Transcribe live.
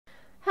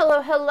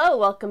Hello,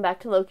 welcome back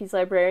to Loki's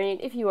Librarian.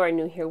 If you are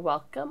new here,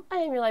 welcome. I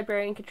am your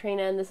librarian,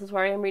 Katrina, and this is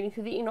where I am reading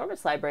through the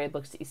enormous library of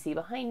books that you see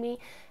behind me,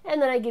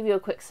 and then I give you a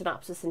quick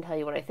synopsis and tell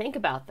you what I think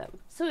about them.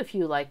 So if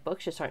you like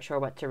books, just aren't sure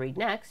what to read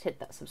next, hit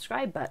that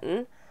subscribe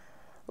button,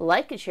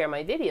 like and share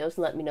my videos, and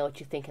let me know what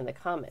you think in the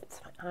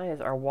comments. My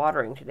eyes are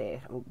watering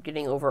today. I'm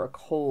getting over a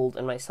cold,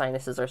 and my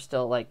sinuses are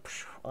still, like,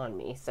 on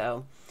me,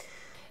 so...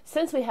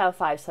 Since we have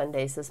 5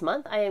 Sundays this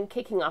month, I am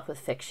kicking off with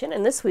fiction,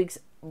 and this week's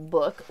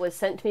book was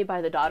sent to me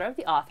by the daughter of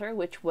the author,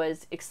 which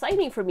was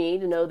exciting for me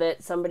to know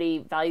that somebody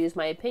values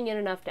my opinion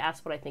enough to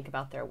ask what I think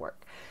about their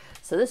work.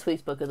 So this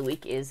week's book of the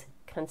week is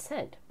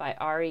Consent by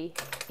Ari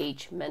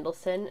H.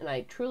 Mendelsohn, and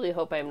I truly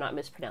hope I am not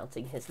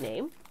mispronouncing his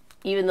name.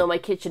 Even though my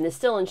kitchen is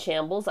still in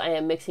shambles, I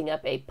am mixing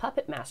up a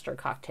Puppet Master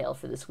cocktail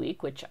for this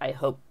week, which I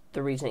hope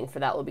the reasoning for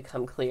that will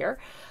become clear.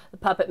 The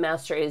Puppet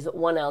Master is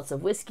 1 ounce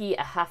of whiskey,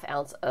 a 1/2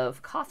 ounce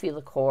of coffee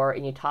liqueur,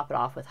 and you top it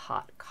off with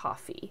hot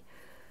coffee.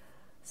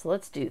 So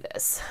let's do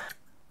this.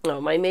 Oh,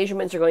 my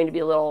measurements are going to be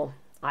a little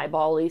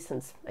eyeball-y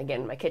since,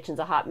 again, my kitchen's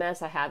a hot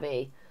mess. I have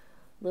a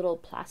little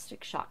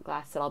plastic shot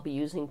glass that I'll be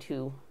using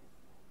to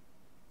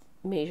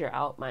measure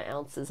out my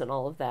ounces and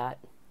all of that.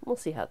 We'll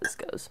see how this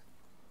goes.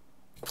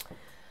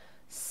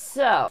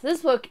 So,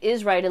 this book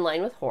is right in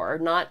line with horror,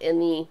 not in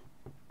the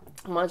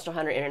Monster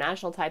Hunter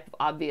International type of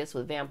obvious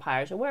with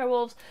vampires and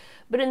werewolves,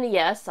 but in the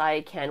yes, I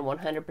can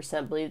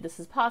 100% believe this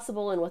is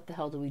possible and what the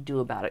hell do we do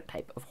about it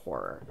type of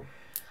horror.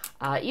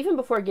 Even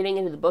before getting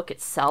into the book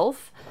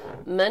itself,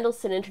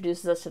 Mendelsohn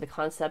introduces us to the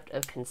concept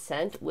of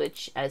consent,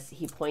 which, as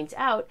he points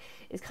out,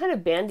 is kind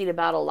of bandied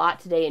about a lot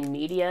today in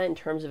media in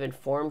terms of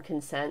informed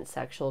consent,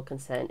 sexual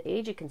consent,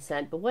 age of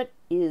consent, but what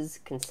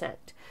is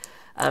consent?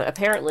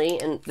 Apparently,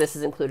 and this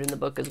is included in the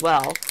book as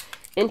well,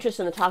 interest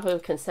in the topic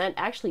of consent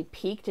actually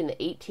peaked in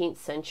the 18th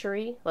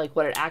century, like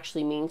what it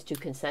actually means to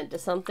consent to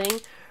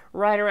something,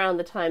 right around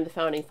the time the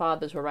Founding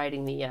Fathers were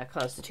writing the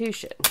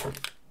Constitution.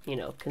 You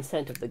know,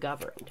 consent of the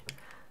governed.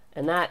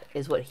 And that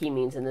is what he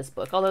means in this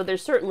book. Although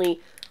there's certainly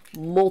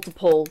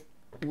multiple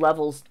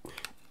levels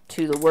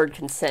to the word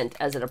consent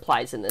as it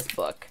applies in this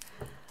book.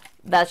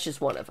 That's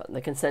just one of them,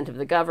 the consent of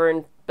the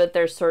governed. But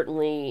there's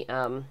certainly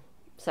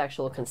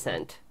sexual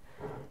consent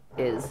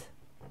is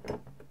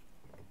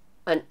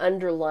an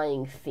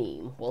underlying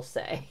theme, we'll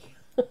say.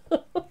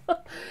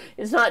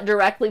 It's not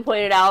directly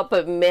pointed out,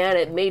 but man,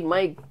 it made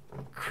my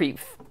creep...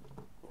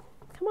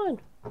 Come on,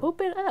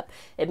 open up.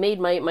 It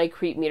made my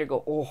creep meter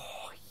go,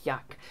 oh,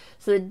 yuck.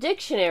 So the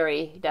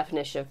dictionary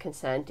definition of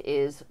consent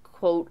is,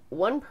 quote,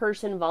 one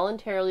person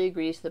voluntarily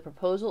agrees to the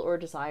proposal or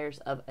desires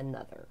of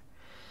another.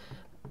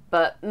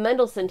 But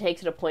Mendelsohn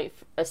takes it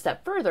a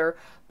step further,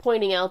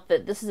 pointing out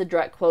that this is a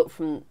direct quote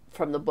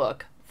from the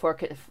book, for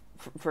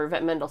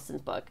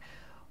Mendelsohn's book.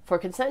 For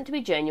consent to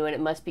be genuine, it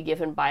must be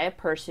given by a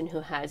person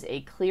who has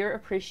a clear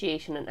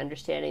appreciation and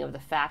understanding of the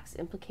facts,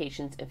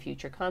 implications, and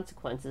future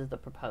consequences of the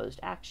proposed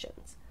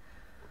actions.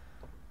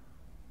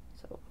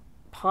 So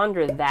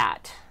ponder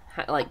that.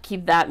 Like,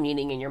 keep that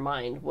meaning in your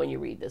mind when you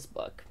read this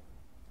book.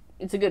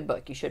 It's a good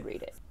book. You should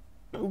read it.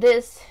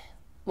 This,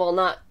 well,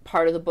 not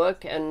part of the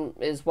book, and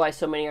is why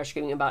so many are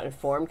screaming about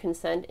informed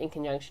consent in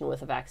conjunction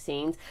with the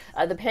vaccines.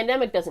 The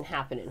pandemic doesn't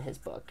happen in his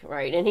book,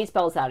 right? And he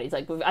spells out, he's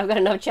like, I've got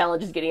enough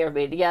challenges getting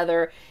everybody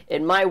together.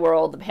 In my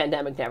world, the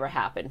pandemic never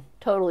happened.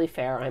 Totally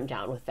fair. I'm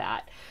down with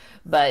that.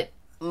 But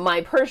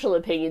my personal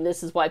opinion,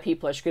 this is why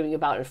people are screaming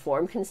about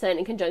informed consent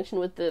in conjunction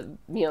with the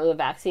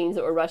vaccines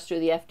that were rushed through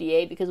the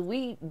FDA, because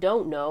we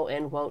don't know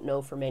and won't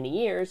know for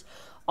many years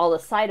all the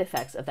side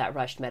effects of that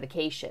rushed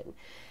medication.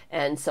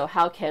 And so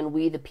how can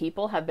we, the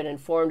people, have been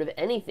informed of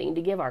anything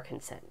to give our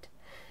consent?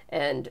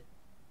 And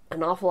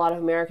an awful lot of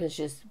Americans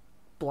just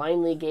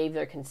blindly gave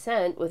their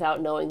consent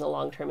without knowing the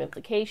long-term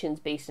implications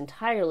based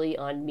entirely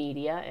on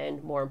media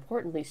and, more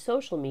importantly,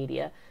 social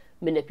media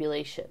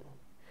manipulation.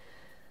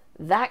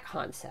 That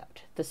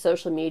concept, the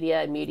social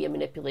media and media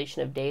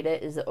manipulation of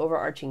data, is the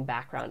overarching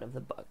background of the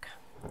book.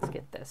 Let's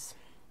get this.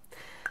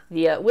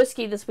 The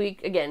whiskey this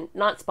week, again,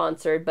 not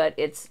sponsored, but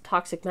it's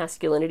Toxic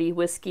Masculinity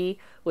whiskey,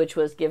 which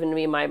was given to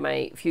me by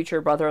my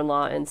future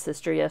brother-in-law and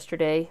sister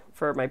yesterday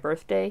for my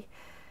birthday.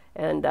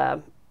 And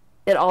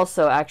it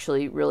also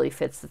actually really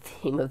fits the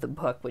theme of the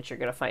book, which you're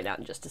going to find out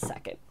in just a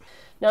second.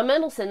 Now,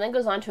 Mendelsohn then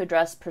goes on to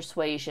address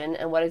persuasion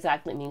and what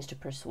exactly it means to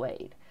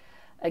persuade.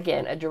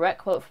 Again, a direct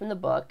quote from the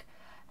book.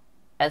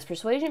 As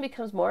persuasion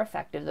becomes more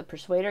effective, the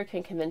persuader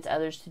can convince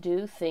others to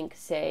do, think,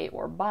 say,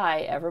 or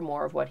buy ever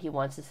more of what he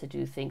wants us to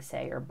do, think,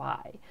 say, or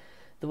buy.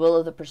 The will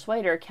of the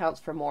persuader counts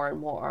for more and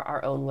more.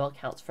 Our own will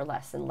counts for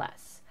less and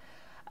less.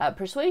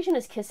 Persuasion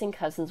is kissing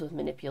cousins with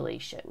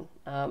manipulation.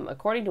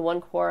 According to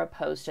one Quora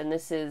post, and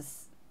this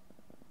is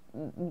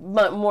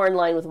more in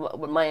line with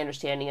what my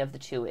understanding of the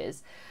two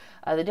is,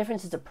 the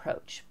difference is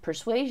approach.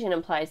 Persuasion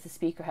implies the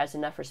speaker has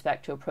enough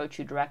respect to approach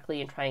you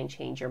directly and try and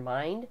change your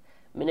mind.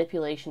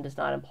 Manipulation does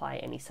not imply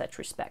any such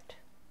respect.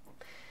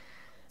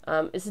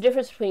 It's the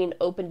difference between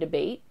open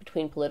debate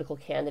between political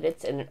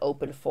candidates in an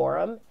open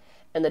forum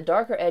and the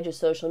darker edge of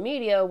social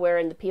media,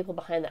 wherein the people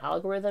behind the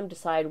algorithm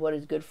decide what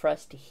is good for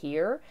us to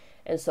hear,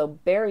 and so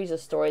buries a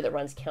story that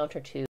runs counter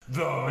to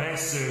the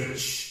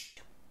message.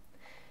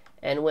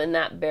 And when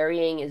that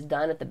burying is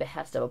done at the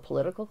behest of a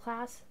political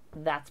class,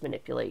 that's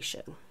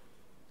manipulation.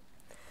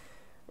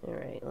 All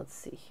right, let's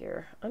see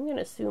here. I'm going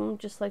to assume,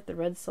 just like the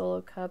red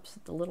solo cups,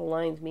 that the little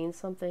lines mean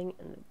something,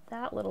 and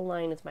that little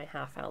line is my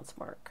half-ounce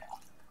mark.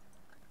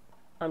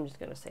 I'm just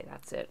going to say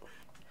that's it.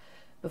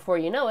 Before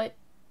you know it,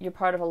 you're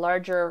part of a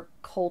larger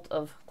cult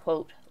of,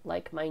 quote,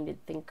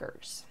 like-minded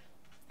thinkers.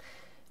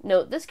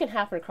 Note, this can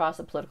happen across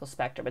the political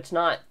spectrum. It's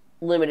not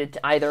limited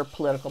to either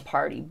political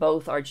party.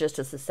 Both are just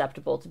as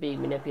susceptible to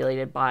being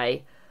manipulated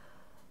by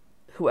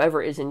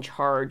whoever is in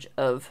charge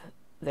of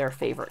their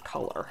favorite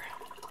color.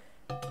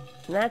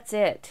 And that's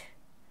it.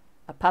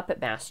 A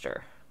puppet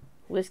master.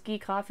 Whiskey,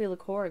 coffee,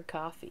 liqueur, and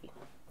coffee.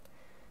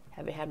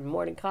 Haven't had my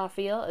morning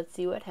coffee yet. Let's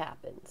see what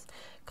happens.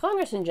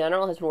 Congress in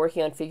general has been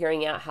working on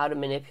figuring out how to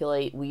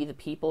manipulate we the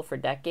people for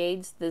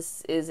decades.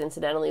 This is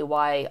incidentally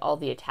why all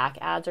the attack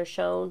ads are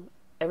shown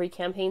every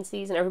campaign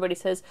season. Everybody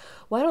says,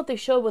 why don't they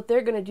show what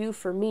they're going to do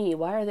for me?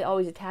 Why are they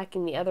always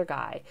attacking the other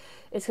guy?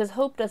 It's because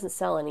hope doesn't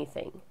sell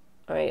anything.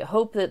 All right?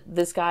 Hope that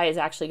this guy is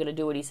actually going to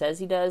do what he says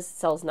he does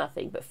sells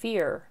nothing. But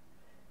fear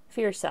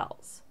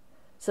sells.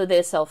 So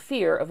they sell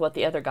fear of what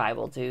the other guy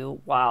will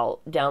do while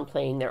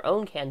downplaying their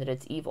own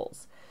candidate's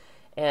evils.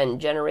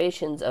 And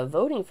generations of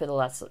voting for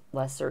the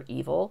lesser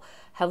evil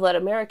have led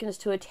Americans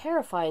to a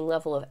terrifying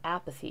level of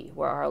apathy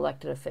where our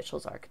elected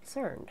officials are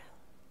concerned.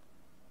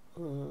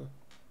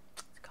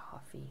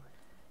 Coffee.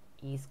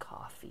 Ease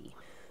coffee.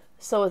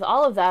 So with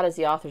all of that as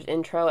the author's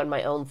intro and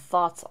my own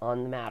thoughts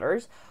on the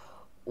matters,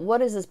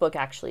 what is this book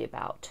actually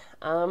about?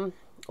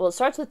 Well, it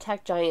starts with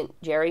tech giant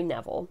Jerry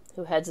Neville,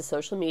 who heads a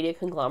social media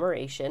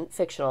conglomeration,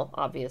 fictional,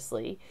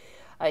 obviously.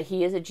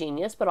 He is a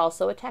genius, but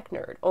also a tech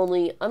nerd.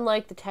 Only,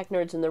 unlike the tech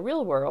nerds in the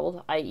real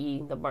world,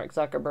 i.e. the Mark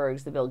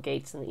Zuckerbergs, the Bill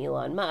Gates, and the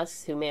Elon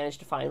Musks, who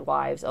managed to find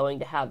wives owing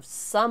to have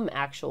some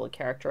actual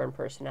character and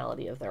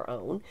personality of their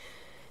own,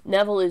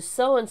 Neville is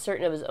so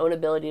uncertain of his own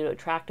ability to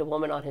attract a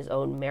woman on his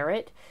own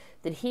merit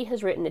that he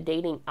has written a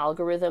dating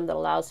algorithm that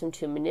allows him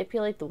to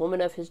manipulate the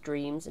woman of his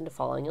dreams into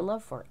falling in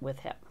love with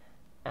him.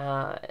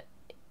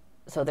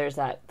 So there's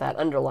that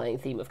underlying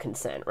theme of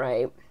consent,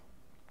 right?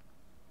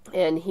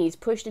 And he's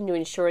pushed into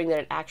ensuring that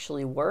it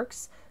actually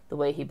works the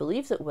way he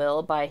believes it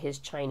will by his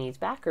Chinese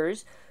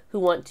backers, who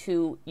want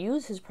to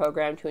use his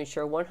program to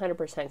ensure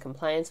 100%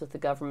 compliance with the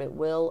government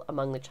will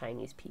among the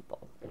Chinese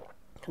people.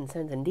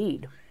 Consent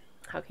indeed.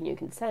 How can you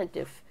consent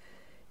if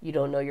you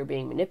don't know you're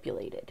being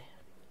manipulated?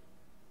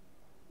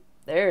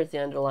 There's the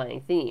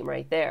underlying theme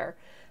right there.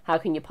 How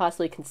can you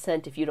possibly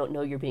consent if you don't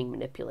know you're being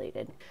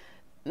manipulated?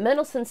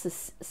 Mendelsohn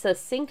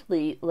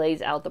succinctly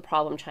lays out the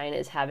problem China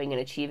is having in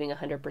achieving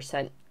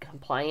 100%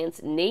 compliance,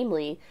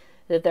 namely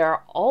that there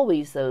are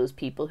always those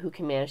people who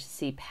can manage to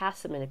see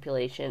past the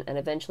manipulation and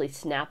eventually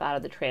snap out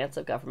of the trance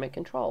of government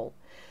control.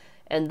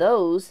 And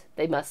those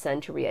they must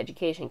send to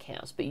re-education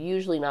camps, but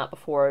usually not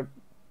before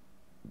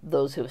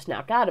those who have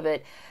snapped out of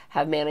it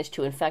have managed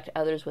to infect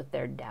others with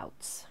their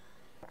doubts.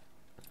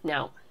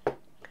 Now,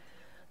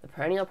 the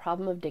perennial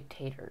problem of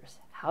dictators,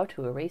 how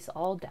to erase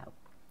all doubt.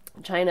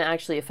 China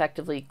actually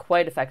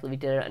quite effectively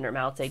did it under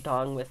Mao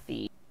Zedong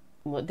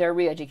their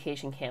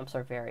re-education camps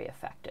are very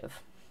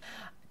effective.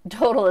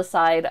 Total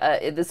aside,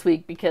 this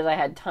week, because I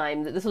had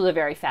time, this was a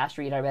very fast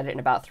read. I read it in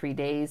about 3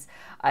 days.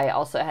 I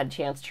also had a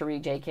chance to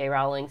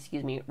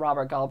read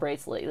Robert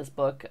Galbraith's latest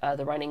book,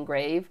 The Running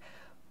Grave.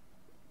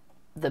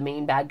 The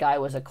main bad guy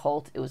was a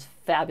cult. It was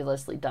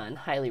fabulously done.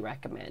 Highly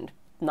recommend.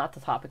 Not the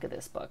topic of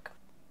this book.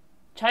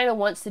 China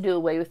wants to do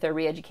away with their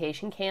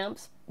re-education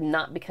camps,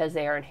 not because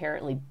they are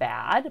inherently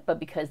bad, but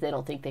because they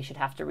don't think they should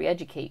have to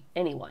re-educate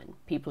anyone.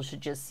 People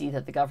should just see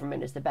that the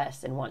government is the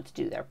best and want to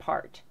do their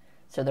part.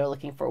 So they're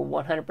looking for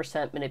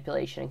 100%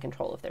 manipulation and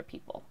control of their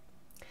people.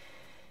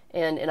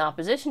 And in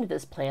opposition to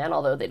this plan,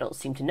 although they don't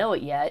seem to know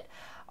it yet,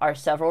 are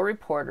several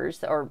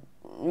reporters, or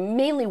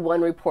mainly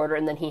one reporter,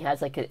 and then he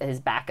has his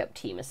backup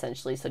team,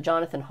 essentially. So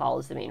Jonathan Hall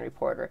is the main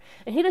reporter.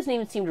 And he doesn't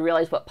even seem to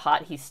realize what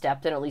pot he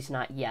stepped in, or at least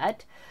not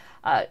yet.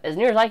 As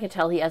near as I can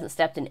tell, he hasn't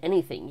stepped in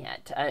anything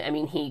yet. I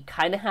mean, he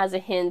kind of has a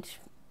hint,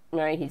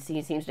 right? He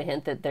seems to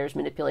hint that there's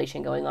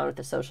manipulation going on with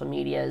the social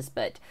medias,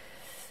 but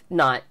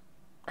I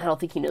don't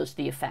think he knows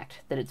the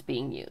effect that it's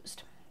being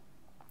used.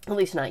 At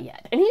least not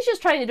yet. And he's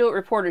just trying to do what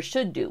reporters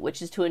should do,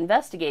 which is to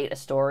investigate a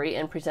story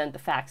and present the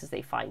facts as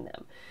they find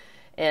them.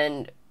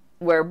 And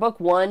where book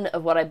one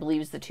of what I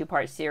believe is the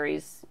two-part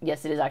series,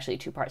 yes, it is actually a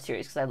two-part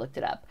series because I looked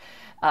it up,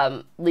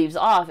 leaves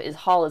off is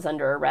Hall is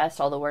under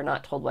arrest, although we're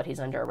not told what he's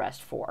under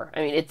arrest for.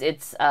 I mean,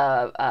 it's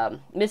a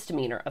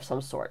misdemeanor of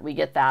some sort. We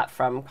get that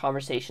from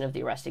conversation of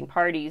the arresting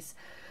parties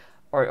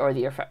or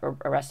the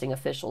arresting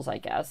officials, I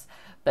guess,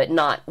 but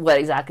not what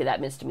exactly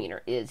that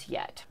misdemeanor is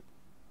yet.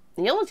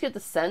 And you almost get the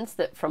sense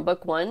that from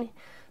book one,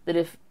 that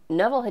if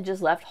Neville had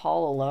just left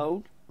Hall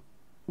alone,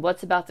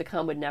 what's about to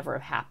come would never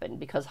have happened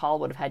because Hall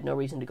would have had no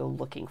reason to go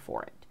looking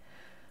for it.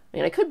 I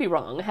mean, I could be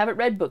wrong. I haven't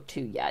read book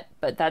 2 yet,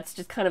 but that's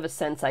just kind of a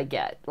sense I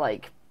get.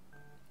 Like,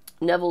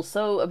 Neville's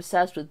so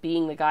obsessed with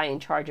being the guy in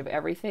charge of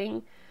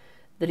everything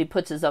that he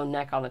puts his own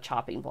neck on the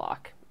chopping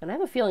block. And I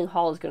have a feeling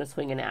Hall is going to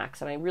swing an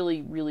axe, and I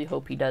really, really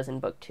hope he does in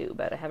book 2,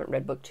 but I haven't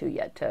read book 2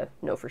 yet to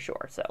know for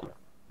sure. So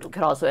it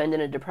could also end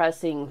in a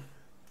depressing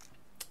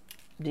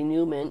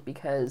denouement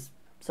because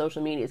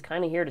social media is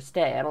kind of here to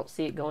stay. I don't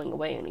see it going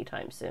away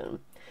anytime soon.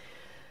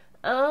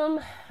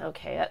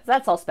 Okay,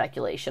 that's all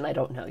speculation. I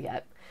don't know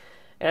yet.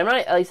 And I'm not,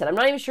 like I said, I'm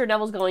not even sure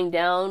Neville's going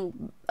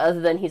down, other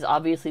than he's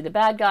obviously the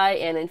bad guy,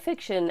 and in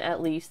fiction,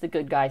 at least, the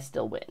good guys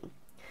still win.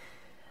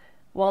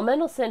 While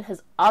Mendelsohn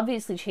has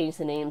obviously changed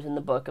the names in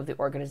the book of the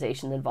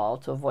organizations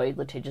involved to avoid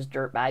litigious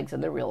dirtbags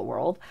in the real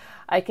world,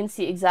 I can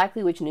see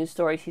exactly which news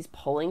stories he's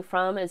pulling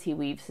from as he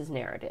weaves his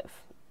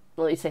narrative.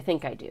 At least I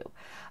think I do.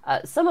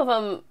 Some of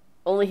them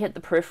only hit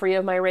the periphery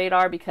of my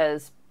radar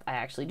because I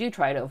actually do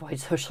try to avoid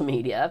social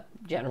media,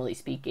 generally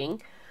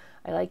speaking.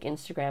 I like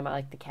Instagram, I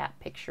like the cat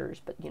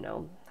pictures, but you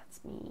know,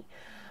 that's me.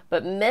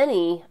 But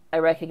many I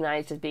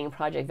recognized as being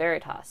Project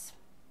Veritas.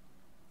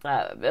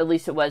 At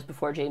least it was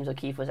before James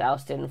O'Keefe was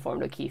ousted and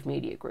formed O'Keefe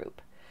Media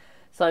Group.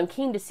 So I'm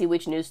keen to see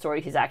which news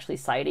stories he's actually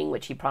citing,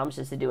 which he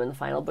promises to do in the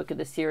final book of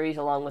the series,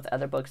 along with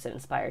other books that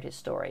inspired his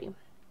story.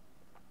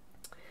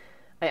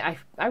 I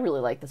really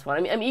like this one. I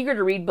mean, I'm eager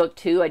to read book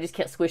 2. I just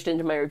can't squish it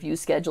into my review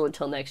schedule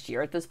until next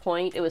year at this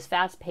point. It was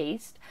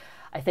fast-paced.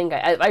 I think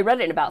I read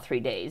it in about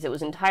 3 days. It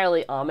was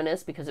entirely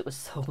ominous because it was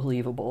so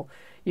believable.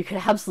 You could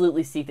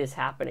absolutely see this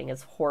happening.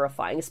 It's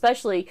horrifying,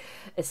 especially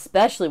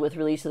with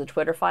release of the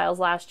Twitter files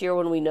last year,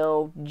 when we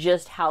know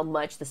just how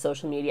much the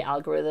social media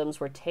algorithms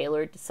were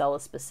tailored to sell a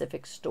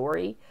specific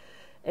story.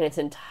 And it's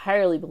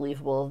entirely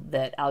believable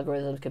that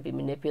algorithms could be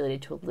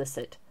manipulated to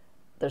elicit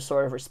the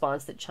sort of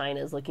response that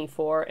China is looking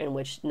for, and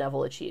which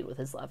Neville achieved with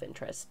his love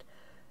interest.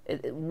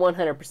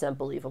 100%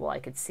 believable. I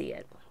could see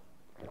it.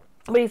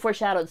 But he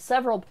foreshadowed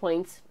several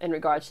points in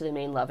regards to the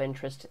main love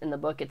interest in the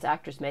book. It's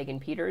actress Megan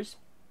Peters.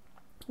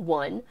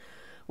 1,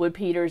 would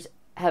Peters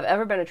have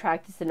ever been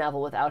attracted to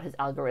Neville without his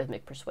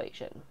algorithmic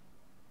persuasion?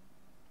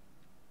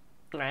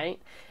 Right?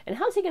 And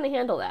how's he going to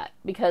handle that?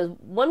 Because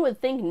one would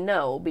think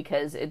no,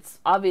 because it's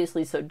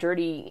obviously so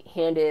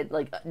dirty-handed,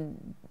 like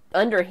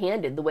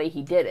underhanded the way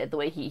he did it, the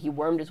way he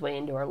wormed his way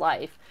into her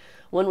life.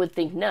 One would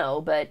think no,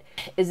 but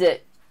is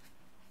it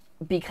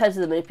because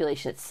of the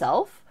manipulation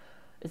itself?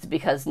 It's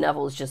because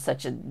Neville is just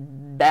such a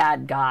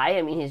bad guy.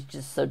 I mean, he's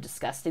just so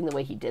disgusting the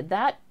way he did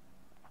that.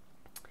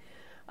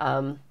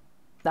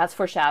 That's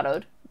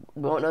foreshadowed.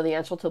 We won't know the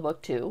answer till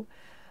book 2.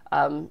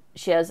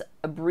 She has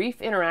a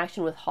brief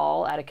interaction with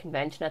Hall at a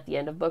convention at the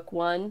end of book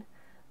 1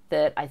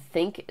 that I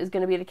think is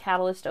going to be the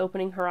catalyst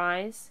opening her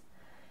eyes.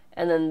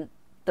 And then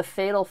the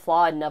fatal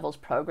flaw in Neville's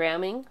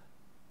programming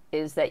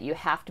is that you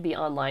have to be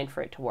online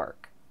for it to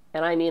work.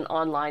 And I mean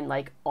online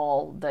like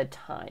all the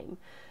time.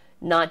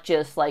 Not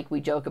just like we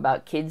joke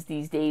about kids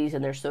these days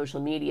and their social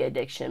media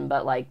addiction,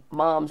 but like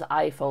mom's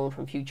iPhone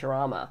from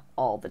Futurama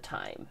all the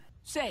time.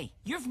 Say,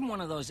 you're from one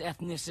of those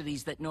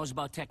ethnicities that knows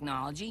about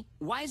technology.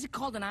 Why is it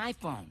called an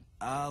iPhone?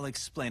 I'll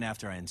explain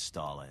after I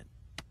install it.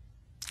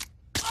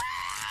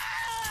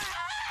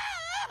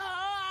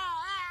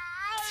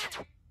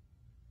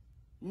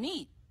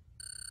 Neat.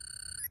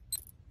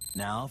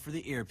 Now for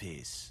the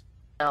earpiece.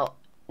 Now,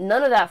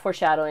 none of that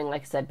foreshadowing,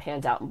 like I said,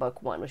 pans out in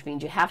book 1, which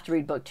means you have to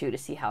read book 2 to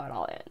see how it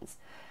all ends.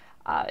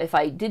 If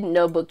I didn't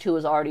know book 2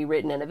 was already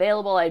written and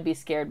available, I'd be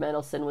scared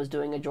Mendelsohn was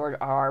doing a George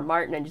R.R.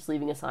 Martin and just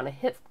leaving us on a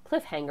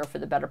cliffhanger for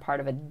the better part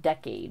of a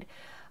decade.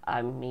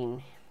 I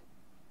mean,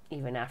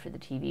 even after the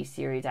TV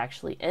series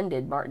actually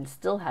ended, Martin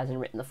still hasn't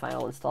written the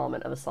final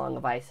installment of A Song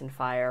of Ice and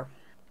Fire.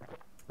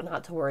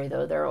 Not to worry,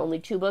 though. There are only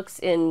 2 books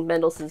in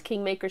Mendelsohn's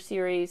Kingmaker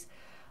series.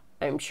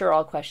 I'm sure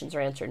all questions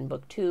are answered in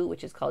book 2,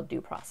 which is called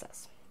Due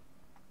Process.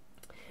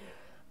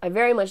 I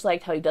very much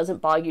liked how he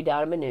doesn't bog you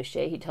down in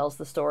minutiae. He tells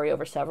the story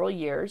over several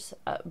years,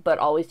 but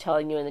always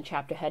telling you in the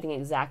chapter heading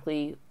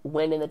exactly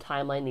when in the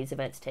timeline these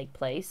events take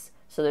place.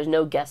 So there's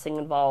no guessing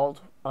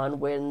involved on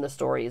when the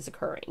story is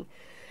occurring.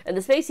 And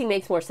the spacing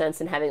makes more sense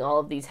than having all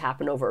of these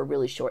happen over a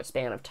really short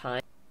span of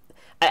time.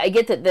 I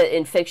get that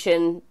in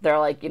fiction, they're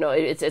like, you know,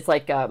 it's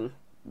like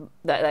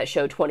that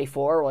show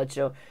 24, well, it's,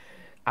 you know,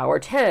 hour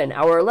 10,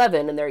 hour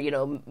 11, and they're, you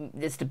know,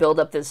 it's to build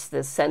up this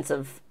sense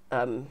of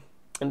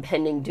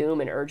impending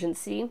doom and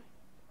urgency. And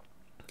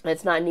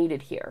it's not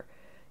needed here,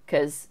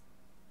 because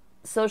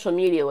social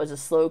media was a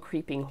slow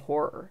creeping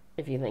horror,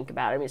 if you think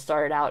about it. I mean, it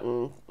started out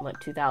in,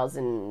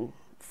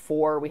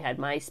 2004, we had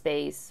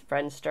MySpace,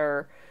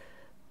 Friendster.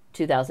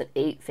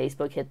 2008,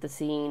 Facebook hit the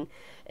scene,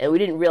 and we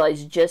didn't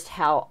realize just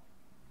how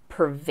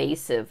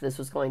pervasive this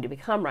was going to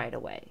become right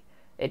away.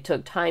 It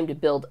took time to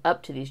build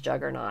up to these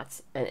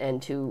juggernauts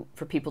and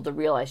for people to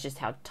realize just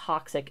how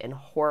toxic and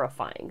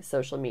horrifying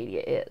social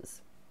media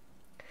is.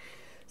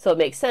 So it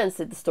makes sense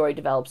that the story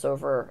develops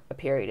over a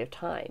period of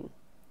time.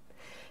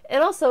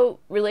 And also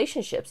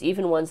relationships,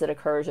 even ones that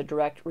occur as a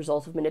direct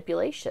result of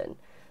manipulation.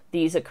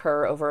 These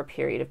occur over a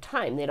period of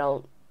time. They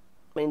don't,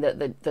 I mean,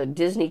 the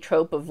Disney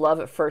trope of love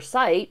at first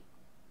sight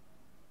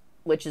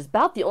which is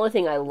about the only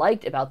thing I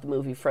liked about the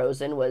movie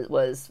Frozen,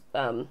 was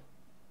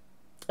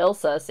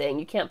Elsa saying,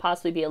 "You can't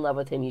possibly be in love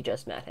with him, you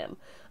just met him."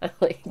 I'm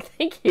like,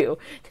 thank you.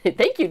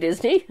 Thank you,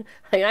 Disney.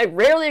 I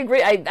rarely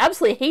agree. I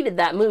absolutely hated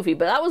that movie,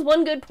 but that was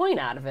one good point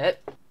out of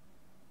it.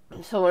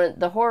 So when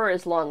the horror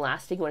is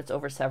long-lasting, when it's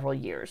over several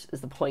years,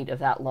 is the point of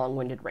that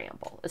long-winded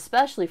ramble.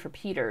 Especially for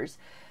Peters,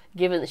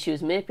 given that she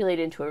was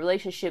manipulated into a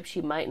relationship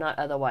she might not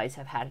otherwise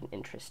have had an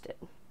interest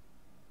in.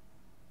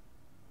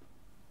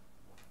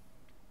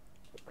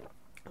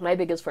 My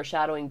biggest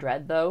foreshadowing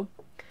dread, though,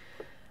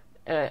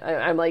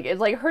 I'm like, it's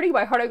like hurting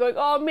my heart. I'm going,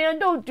 oh man,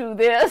 don't do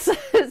this.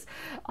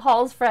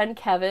 Hall's friend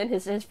Kevin,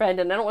 his friend,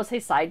 and I don't want to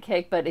say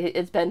sidekick, but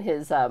it's been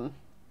his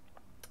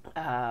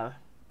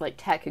like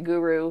tech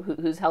guru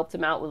who's helped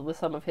him out with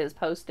some of his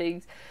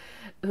postings,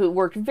 who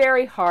worked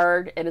very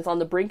hard and is on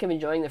the brink of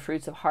enjoying the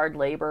fruits of hard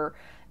labor.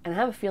 And I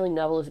have a feeling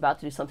Neville is about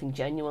to do something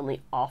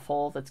genuinely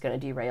awful that's going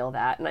to derail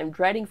that. And I'm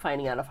dreading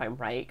finding out if I'm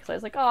right, because I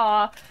was like,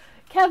 aw,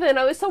 Kevin,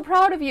 I was so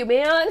proud of you,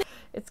 man.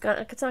 It's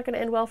not going to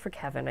end well for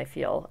Kevin, I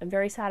feel. I'm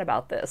very sad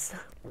about this.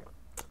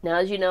 Now,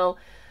 as you know,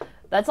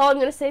 that's all I'm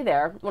going to say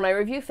there. When I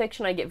review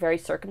fiction, I get very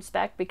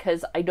circumspect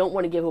because I don't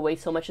want to give away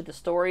so much of the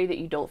story that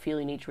you don't feel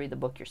you need to read the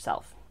book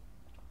yourself.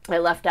 I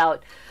left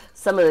out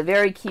some of the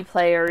very key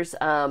players,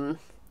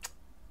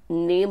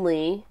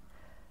 namely,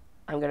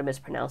 I'm going to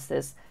mispronounce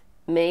this,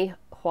 Mei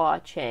Hua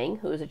Chang,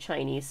 who is a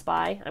Chinese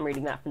spy. I'm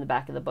reading that from the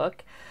back of the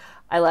book.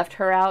 I left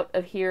her out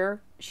of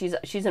here. She's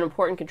an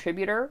important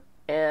contributor,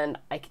 and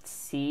I could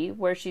see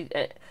where she's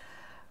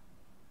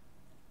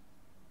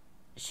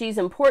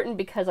important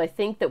because I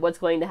think that what's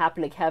going to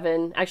happen to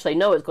Kevin, actually I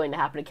know what's going to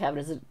happen to Kevin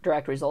is a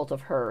direct result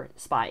of her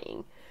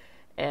spying.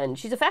 And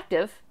she's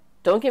effective,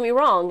 don't get me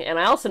wrong, and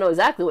I also know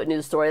exactly what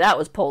news story that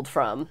was pulled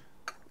from.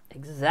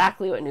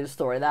 Exactly what news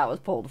story that was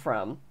pulled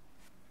from.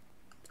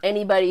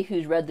 Anybody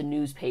who's read the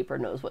newspaper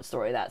knows what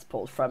story that's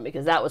pulled from,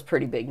 because that was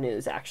pretty big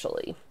news,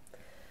 actually.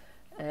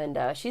 And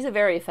she's a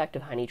very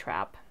effective honey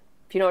trap.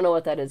 If you don't know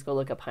what that is, go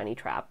look up honey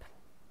trap.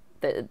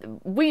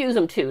 We use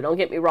them too, don't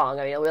get me wrong.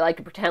 I mean, we like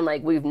to pretend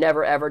like we've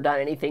never ever done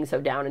anything so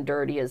down and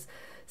dirty as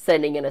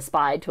sending in a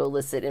spy to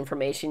elicit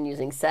information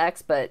using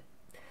sex, but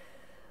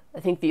I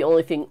think the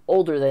only thing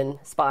older than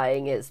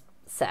spying is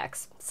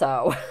sex.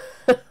 So,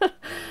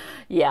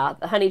 yeah,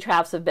 the honey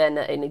traps have been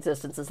in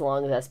existence as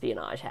long as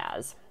espionage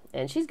has.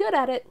 And she's good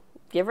at it.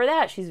 Give her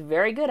that. She's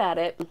very good at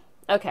it.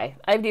 Okay,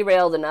 I've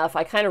derailed enough.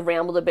 I kind of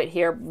rambled a bit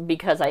here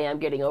because I am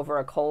getting over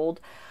a cold,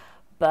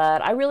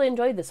 but I really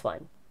enjoyed this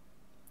one.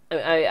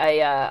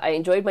 I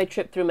enjoyed my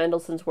trip through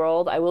Mendelssohn's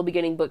World. I will be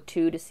getting book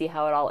 2 to see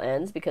how it all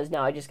ends, because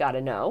now I just got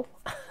to know,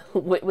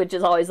 which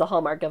is always the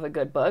hallmark of a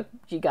good book.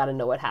 You got to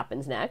know what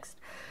happens next.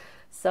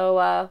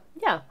 So,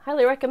 yeah,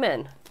 highly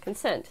recommend.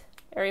 Consent.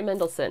 Ari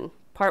Mendelsohn,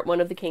 part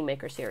 1 of the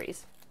Kingmaker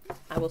series.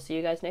 I will see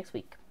you guys next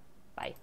week. Bye.